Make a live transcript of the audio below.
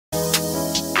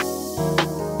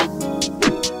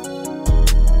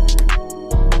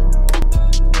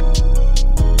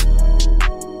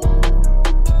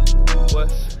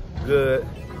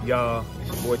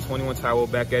21 Taiwo,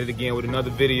 back at it again with another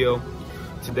video.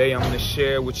 Today I'm going to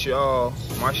share with y'all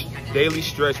my daily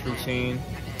stretch routine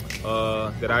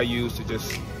that I use to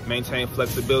just maintain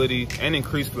flexibility and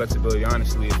increase flexibility.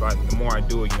 Honestly, the more I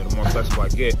do it, the more flexible I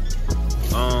get.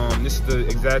 This is the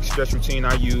exact stretch routine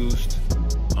I used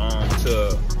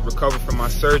to recover from my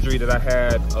surgery that I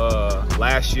had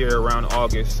last year around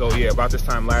August. So yeah, about this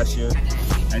time last year.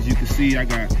 As you can see, I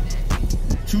got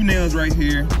 2 nails right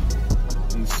here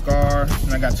and a scar,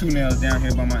 and I got 2 nails down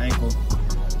here by my ankle.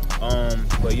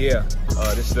 But yeah,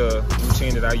 this is the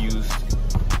routine that I used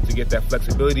to get that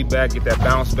flexibility back, get that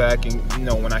bounce back, and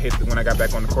when I got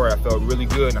back on the court, I felt really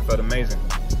good and I felt amazing.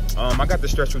 I got the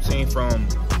stretch routine from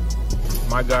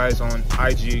my guys on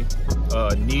IG,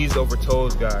 Knees Over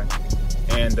Toes guy,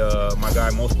 and my guy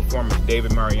Most Performance,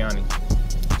 David Mariani.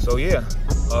 So yeah,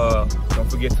 don't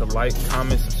forget to like,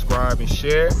 comment, subscribe, and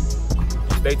share.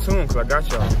 And stay tuned, because I got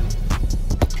y'all.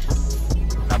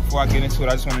 Now before I get into it,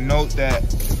 I just want to note that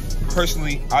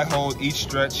personally, I hold each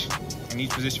stretch in each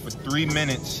position for 3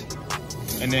 minutes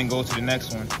and then go to the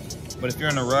next one. But if you're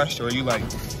in a rush or you like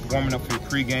warming up for your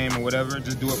pregame or whatever,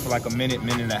 just do it for like a minute,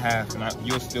 minute and a half, and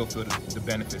you'll still feel the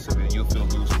benefits of it. You'll feel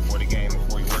loose before the game,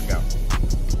 before you work out.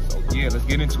 So yeah, let's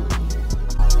get into it.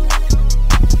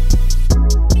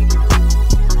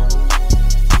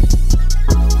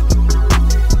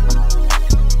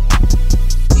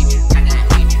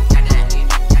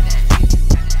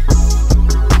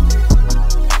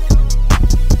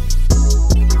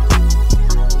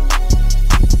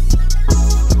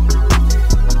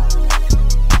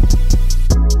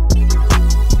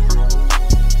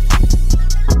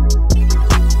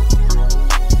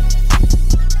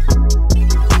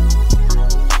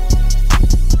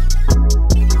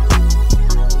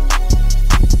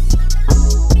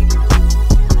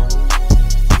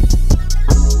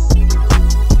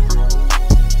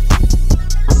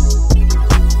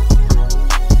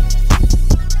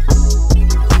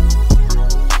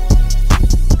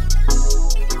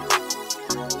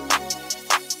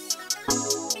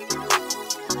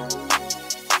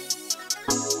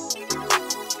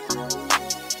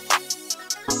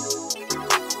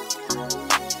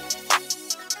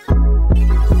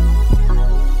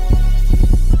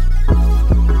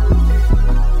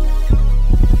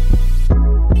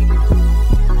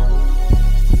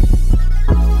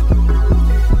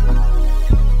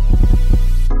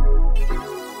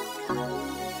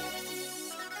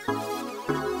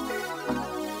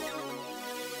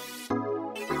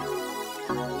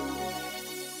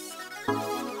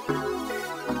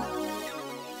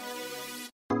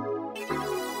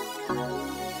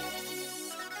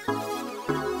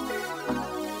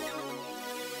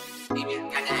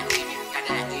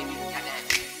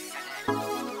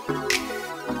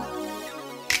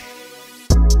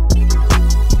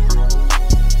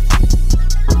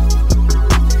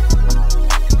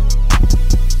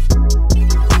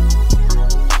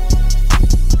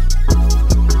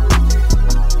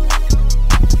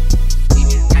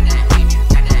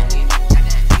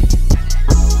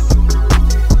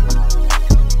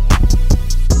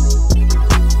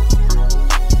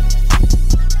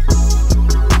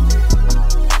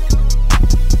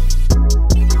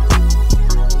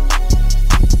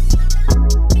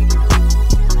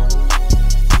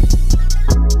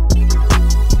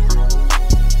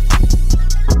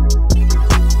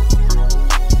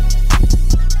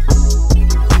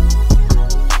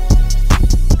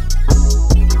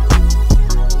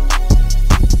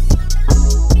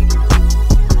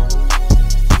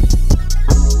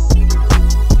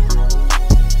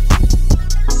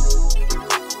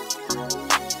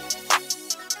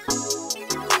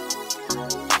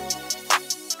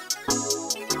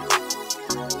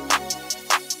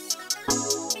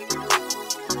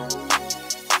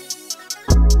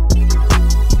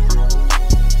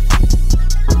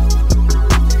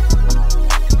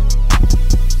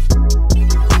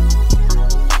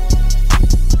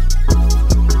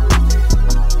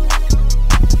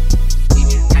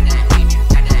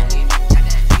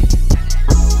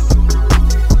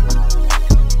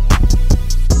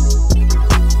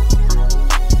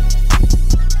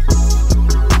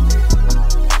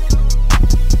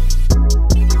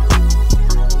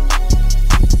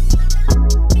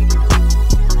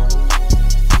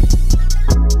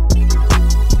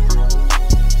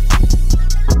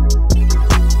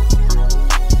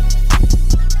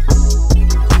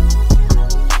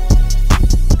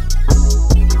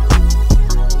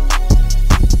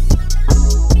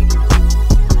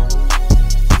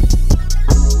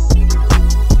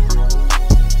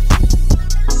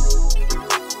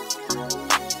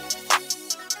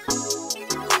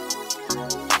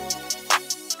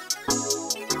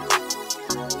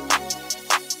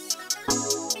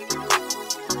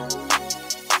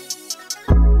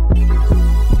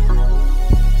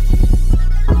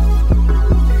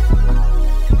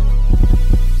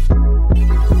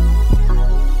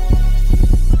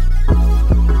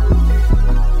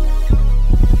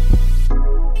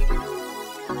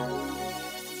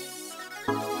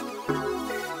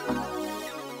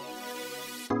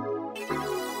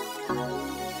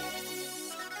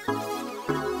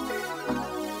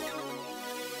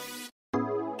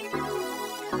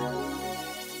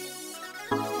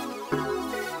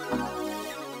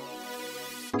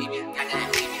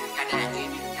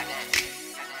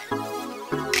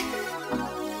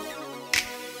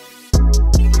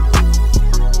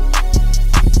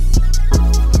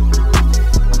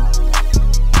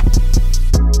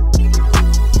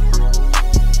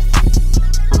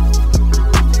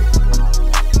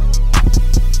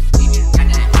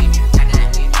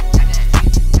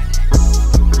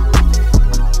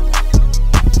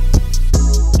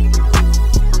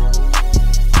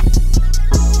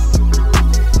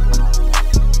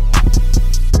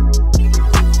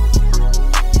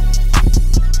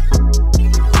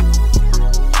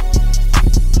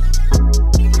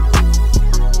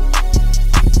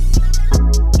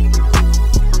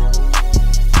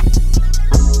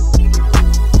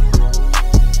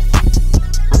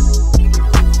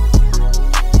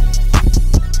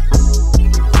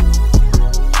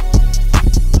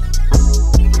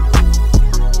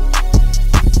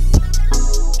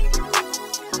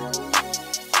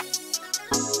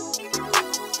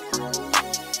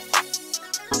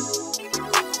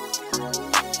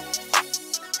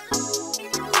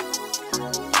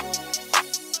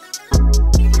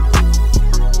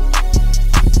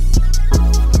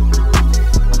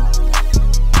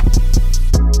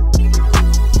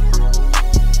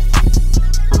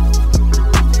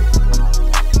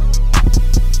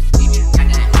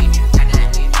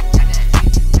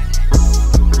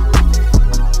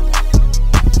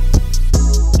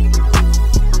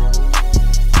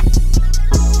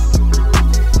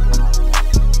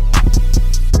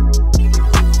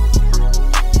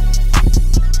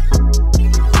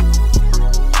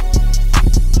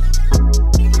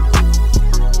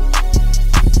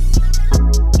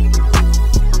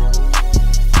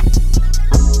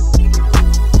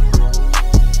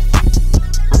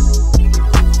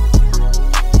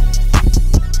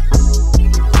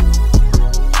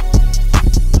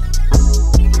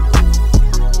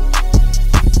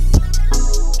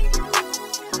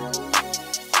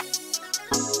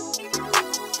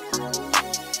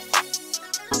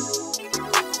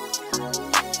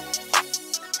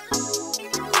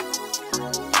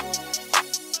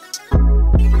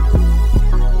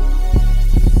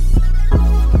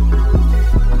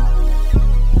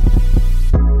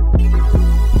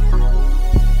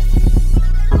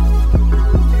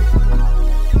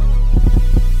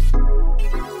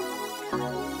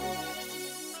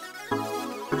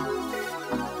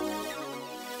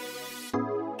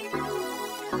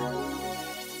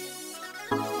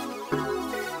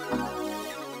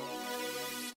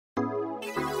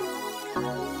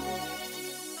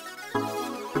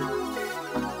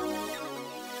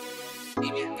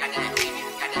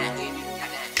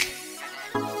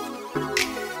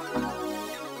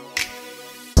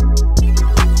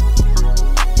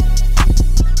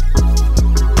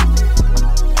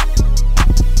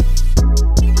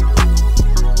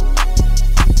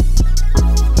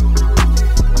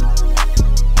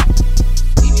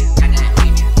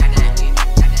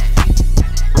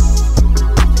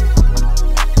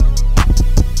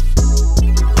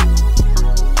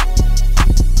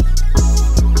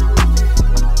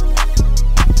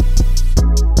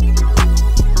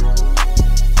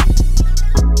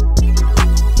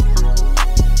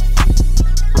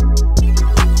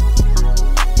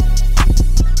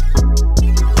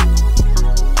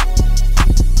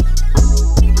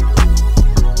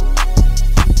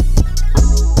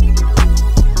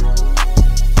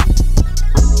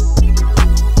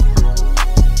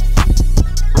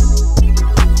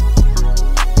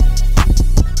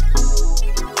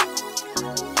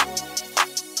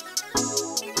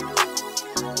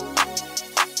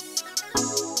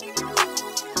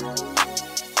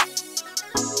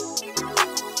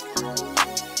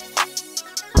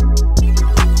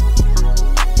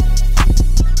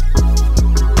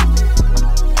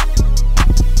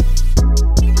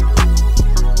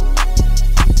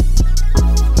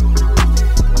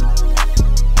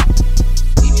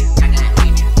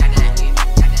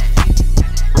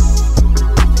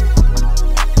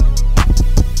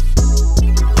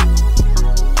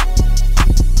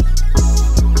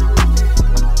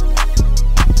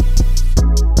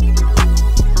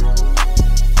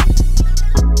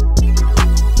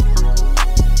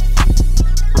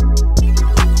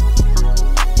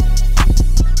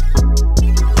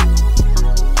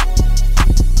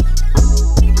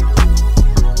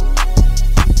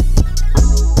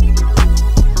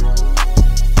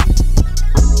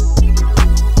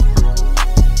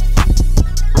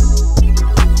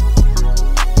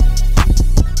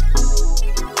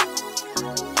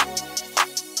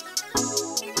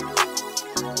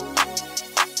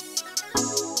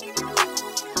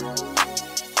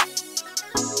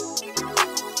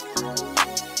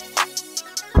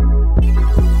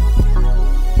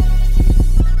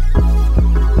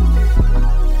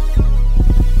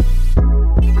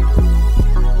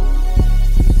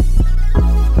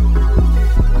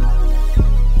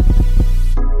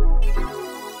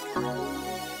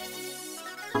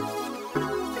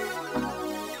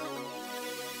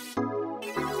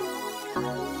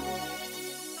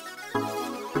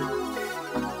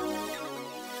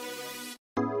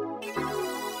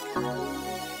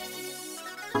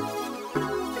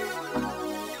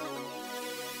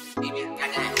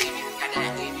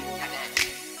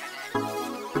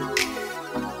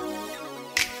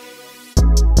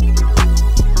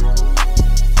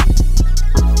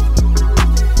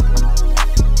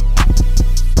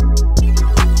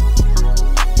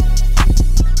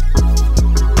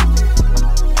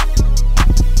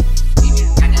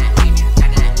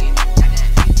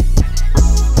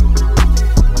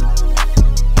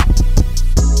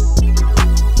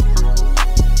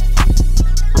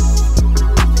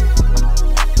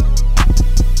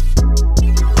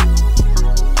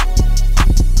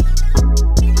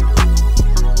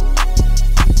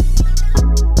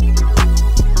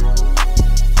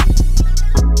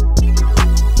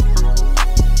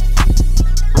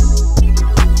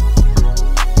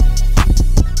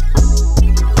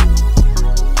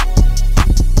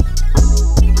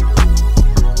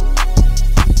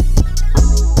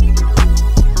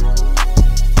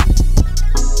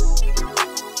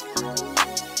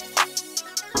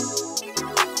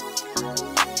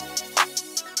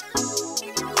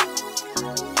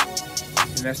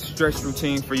 And that's the stretch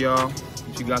routine for y'all.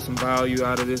 If you got some value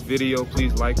out of this video,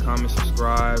 please like, comment,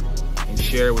 subscribe, and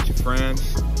share it with your friends.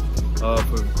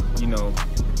 For, you know,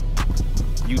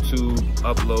 YouTube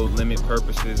upload limit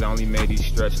purposes, I only made these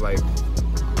stretch like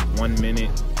 1 minute,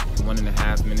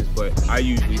 1.5 minutes, but I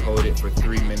usually hold it for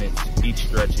 3 minutes each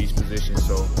stretch, each position.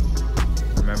 So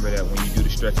remember that when you do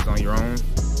the stretches on your own.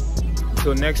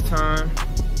 Until next time,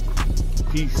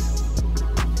 peace.